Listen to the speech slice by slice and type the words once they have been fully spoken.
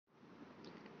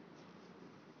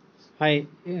Hi,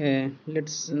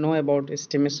 let's know about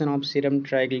estimation of serum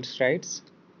triglycerides.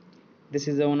 This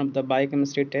is one of the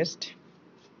biochemistry test.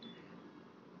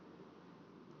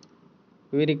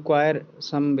 We require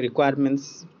some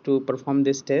requirements to perform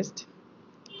this test.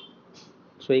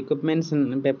 So equipments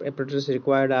and apparatus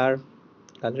required are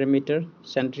calorimeter,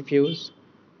 centrifuge,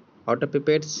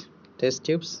 autopipettes, test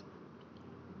tubes.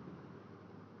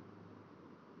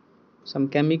 Some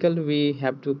chemical we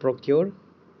have to procure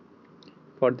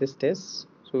for this test.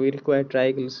 So we require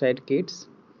triglyceride kits,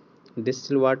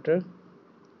 distilled water,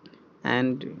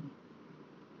 and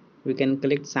we can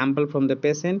collect sample from the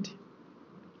patient.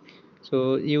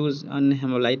 So use an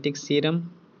hemolytic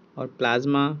serum or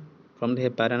plasma from the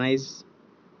heparinized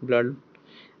blood,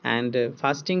 and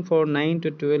fasting for 9 to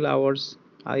 12 hours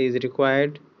is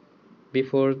required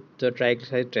before the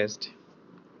triglyceride test.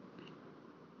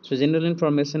 So general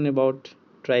information about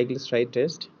triglyceride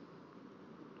test.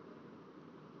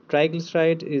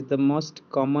 Triglyceride is the most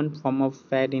common form of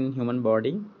fat in human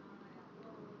body.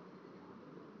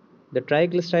 The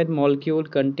triglyceride molecule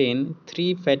contain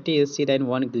 3 fatty acid and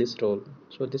 1 glycerol.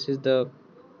 So this is the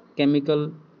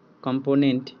chemical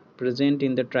component present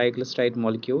in the triglyceride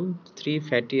molecule. 3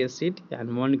 fatty acid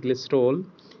and 1 glycerol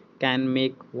can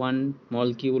make 1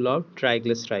 molecule of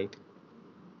triglyceride.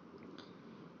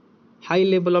 High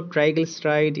level of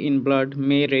triglyceride in blood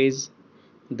may raise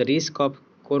the risk of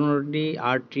coronary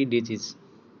artery disease.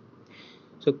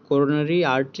 So coronary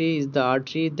artery is the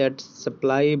artery that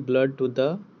supply blood to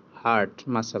the heart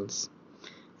muscles,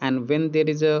 and when there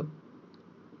is a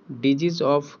disease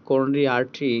of coronary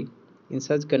artery, in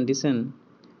such condition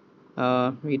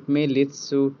it may lead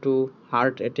to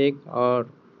heart attack or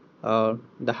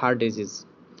the heart disease.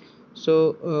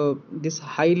 So this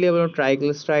high level of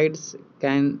triglycerides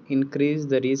can increase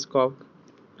the risk of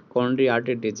coronary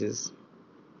artery disease.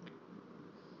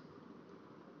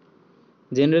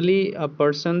 Generally, a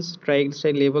person's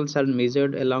triglyceride levels are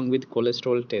measured along with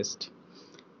cholesterol test.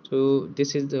 So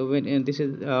this is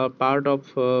part of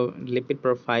lipid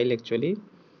profile actually.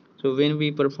 So when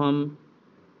we perform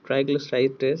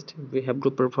triglyceride test, we have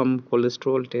to perform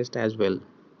cholesterol test as well.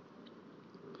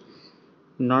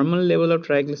 Normal level of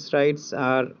triglycerides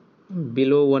are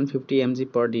below 150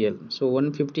 mg per dl. So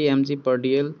 150 mg per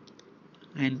dl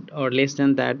and or less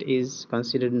than that is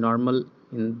considered normal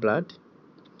in blood.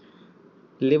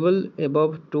 Level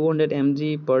above 200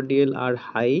 mg per dl are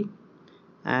high,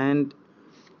 and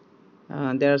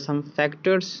there are some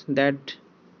factors that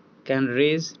can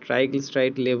raise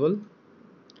triglyceride level.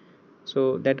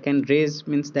 So that can raise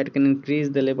means that can increase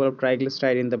the level of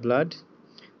triglyceride in the blood.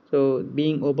 So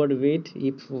being overweight,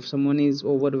 if someone is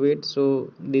overweight,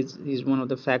 so this is one of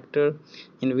the factor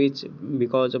in which,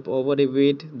 because of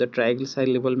overweight, the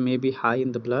triglyceride level may be high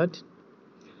in the blood.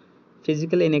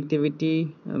 Physical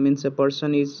inactivity means a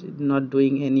person is not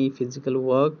doing any physical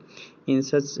work. In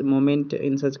such moment,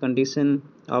 in such condition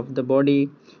of the body,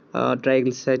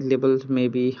 triglyceride levels may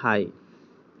be high.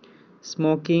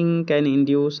 Smoking can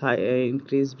induce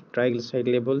increased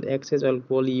triglyceride level. Excess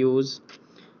alcohol use,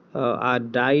 a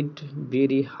diet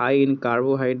very high in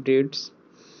carbohydrates,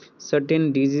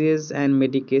 certain diseases and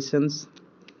medications,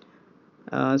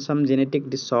 some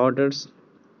genetic disorders.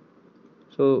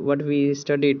 So what we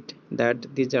studied that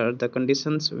these are the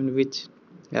conditions in which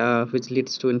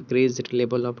leads to increased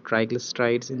level of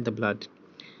triglycerides in the blood.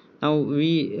 Now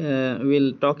we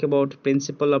will talk about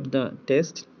principle of the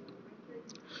test.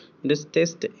 This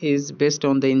test is based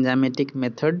on the enzymatic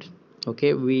method.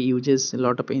 Okay, we uses a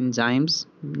lot of enzymes,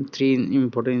 three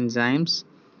important enzymes.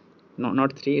 No,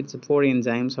 not three, it's four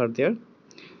enzymes are there.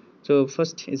 So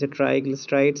first is a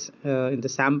triglycerides. In the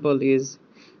sample is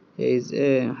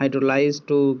hydrolyzed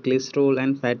to glycerol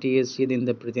and fatty acid in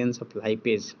the presence of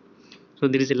lipase. So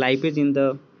there is a lipase in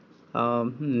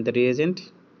the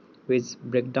reagent which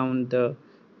break down the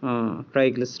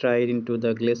triglyceride into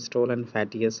the glycerol and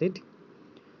fatty acid.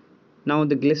 Now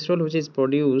the glycerol which is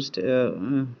produced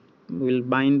will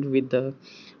bind with the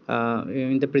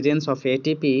in the presence of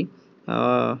ATP.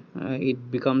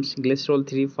 It becomes glycerol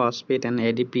 3 phosphate and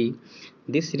ADP.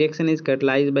 This reaction is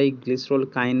catalyzed by glycerol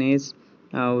kinase,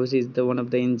 which is the one of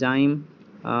the enzyme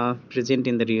present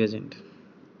in the reagent.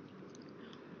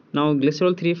 Now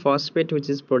glycerol 3 phosphate which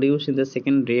is produced in the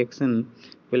second reaction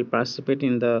will participate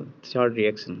in the third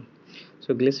reaction.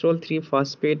 So glycerol 3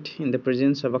 phosphate in the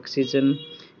presence of oxygen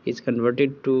is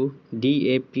converted to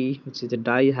DAP, which is a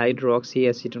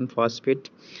dihydroxyacetone phosphate,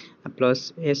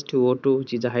 plus H2O2,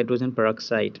 which is a hydrogen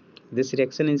peroxide. This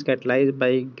reaction is catalyzed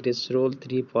by glycerol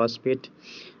 3 phosphate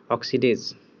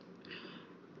oxidase.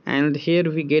 and here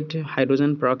we get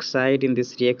hydrogen peroxide in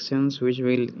these reactions, which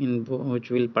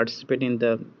will participate in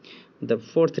the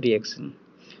fourth reaction.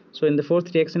 So in the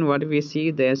fourth reaction, what we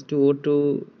see, there's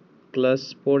 2O2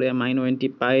 plus 4 amino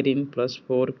antipyrine plus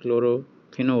 4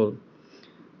 chlorophenol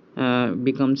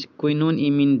becomes quinone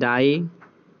imine di,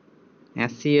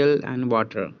 HCl and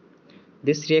water.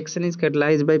 This reaction is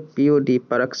catalyzed by POD,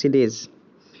 peroxidase,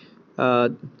 uh,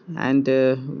 and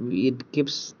it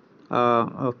gives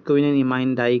a quinine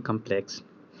imine di complex.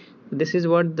 This is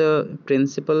what the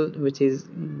principle which is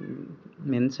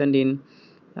mentioned in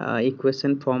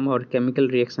equation form or chemical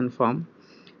reaction form,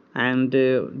 and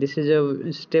this is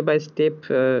a step by step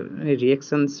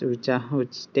reactions which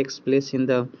takes place in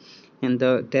the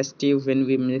test tube when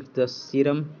we mix the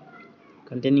serum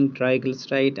containing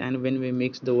triglyceride and when we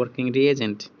mix the working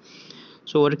reagent.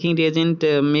 So working reagent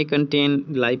may contain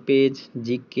lipase,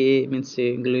 GK means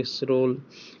glycerol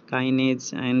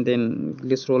kinase, and then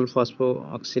glycerol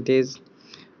phosphooxidase,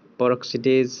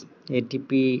 peroxidase,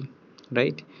 ATP,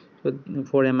 right? So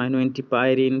for amino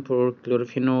antipyrine, for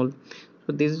chlorophenol.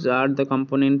 So these are the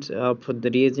components of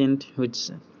the reagent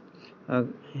which uh,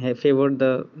 favor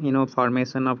the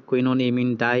formation of quinone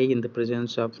amine di in the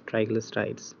presence of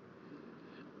triglycerides.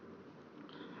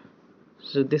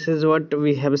 So this is what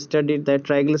we have studied, that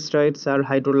triglycerides are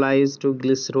hydrolyzed to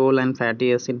glycerol and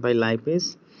fatty acid by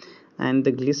lipase, and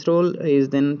the glycerol is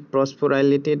then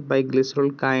phosphorylated by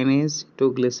glycerol kinase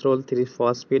to glycerol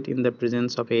 3-phosphate in the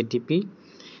presence of ATP,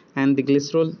 and the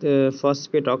glycerol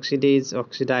phosphate oxidize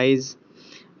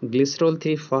glycerol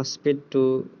 3-phosphate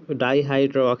to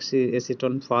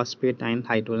dihydroxyacetone phosphate and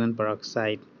hydrogen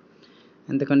peroxide.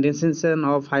 And the condensation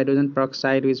of hydrogen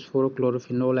peroxide is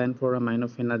 4-chlorophenol and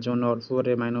 4-aminophenazone or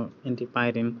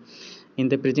 4-amino-antipyrine in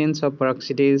the presence of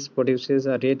peroxidase produces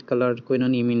a red colored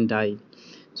quinone dye.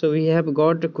 So we have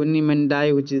got quinone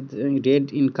dye which is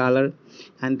red in color,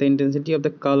 and the intensity of the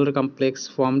color complex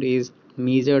formed is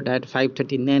measured at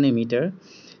 530 nanometer,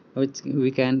 which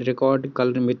we can record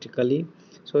colorimetrically.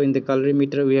 So in the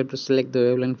colorimeter we have to select the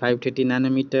wavelength 530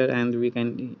 nanometer, and we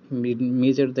can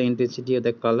measure the intensity of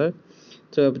the color.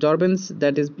 So absorbance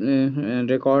that is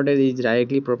recorded is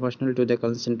directly proportional to the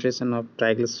concentration of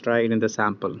triglyceride in the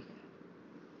sample.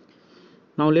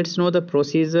 Now let's know the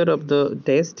procedure of the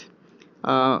test.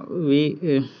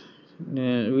 We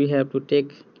have to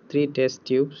take 3 test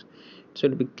tubes. It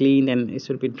should be cleaned and it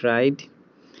should be dried.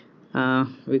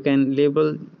 We can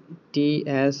label T,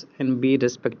 S and B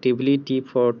respectively. T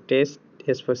for test,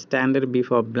 S for standard, B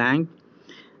for blank,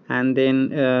 and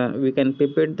then we can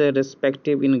pipette the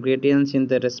respective ingredients in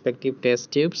the respective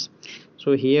test tubes.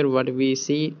 So here what we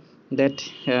see, that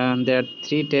there are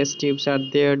 3 test tubes are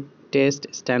there: test,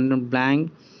 standard,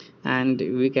 blank, and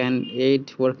we can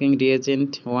add working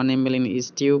reagent 1 ml in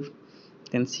each tube,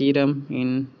 then serum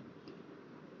in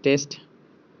test,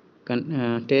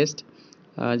 test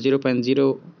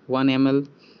 0.01 ml,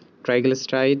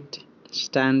 triglyceride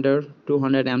standard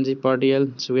 200 mg per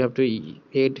dl. So we have to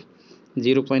add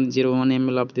 0.01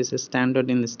 ml of this standard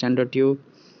in the standard tube,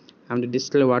 and the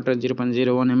distilled water 0.01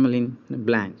 ml in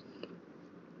blank.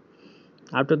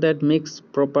 After that, mix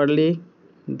properly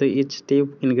the each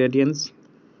tube ingredients,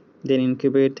 then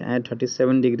incubate at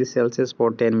 37 degrees Celsius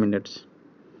for 10 minutes.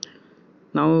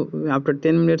 Now after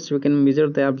 10 minutes we can measure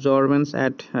the absorbance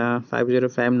at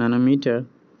 505 nanometer,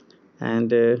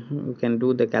 and you can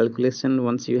do the calculation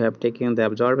once you have taken the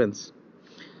absorbance.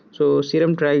 So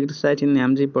serum triglyceride in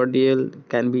mg per dl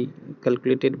can be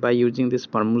calculated by using this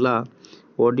formula: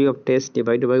 OD of test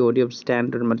divided by OD of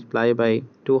standard multiplied by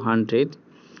 200,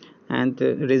 and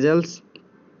the results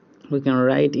we can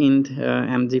write in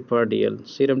mg per dl.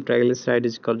 Serum triglyceride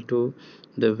is equal to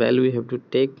the value you have to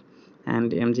take,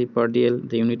 and mg per dl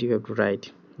the unit you have to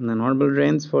write. And the normal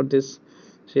range for this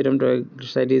serum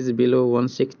triglyceride is below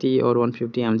 160 or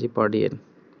 150 mg per dl.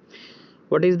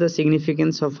 What is the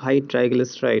significance of high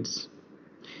triglycerides?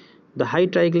 The high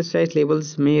triglyceride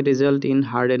levels may result in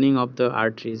hardening of the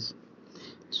arteries.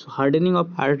 So hardening of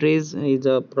arteries is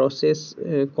a process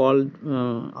called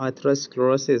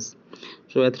atherosclerosis.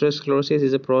 So atherosclerosis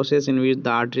is a process in which the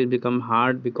arteries become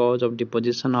hard because of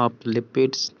deposition of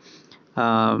lipids,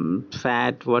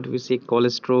 fat, what we say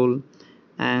cholesterol,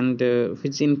 and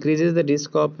which increases the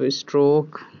risk of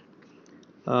stroke,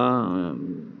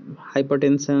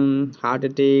 hypertension, heart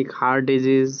attack, heart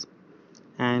disease.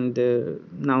 And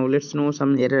now let's know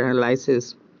some error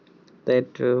analysis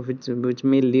that which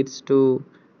may leads to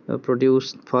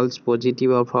produce false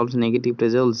positive or false negative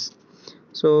results.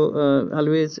 So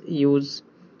always use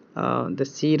the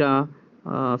sera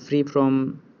free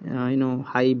from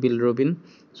high bilirubin.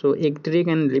 So ecteric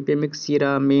and lipemic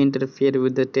sera may interfere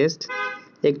with the test,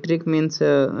 Ectric means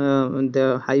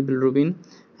the high bilirubin,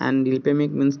 and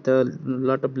lipemic means the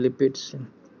lot of lipids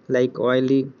like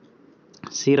oily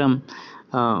serum,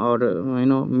 or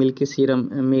milky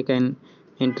serum may can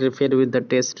interfere with the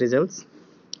test results.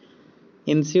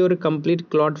 Ensure complete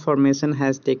clot formation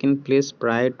has taken place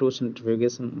prior to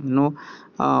centrifugation.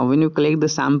 When you collect the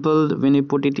sample, when you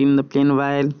put it in the plain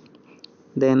vial,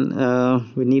 then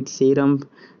we need serum.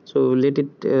 So let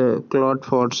it clot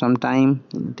for some time,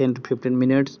 10 to 15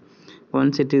 minutes.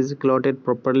 Once it is clotted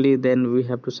properly, then we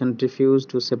have to centrifuge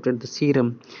to separate the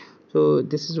serum. So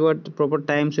this is what proper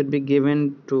time should be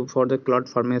given to for the clot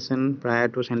formation prior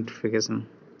to centrifugation.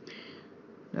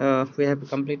 We have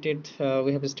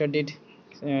studied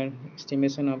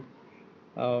estimation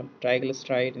of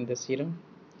triglyceride in the serum.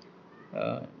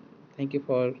 uh, Thank you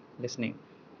for listening.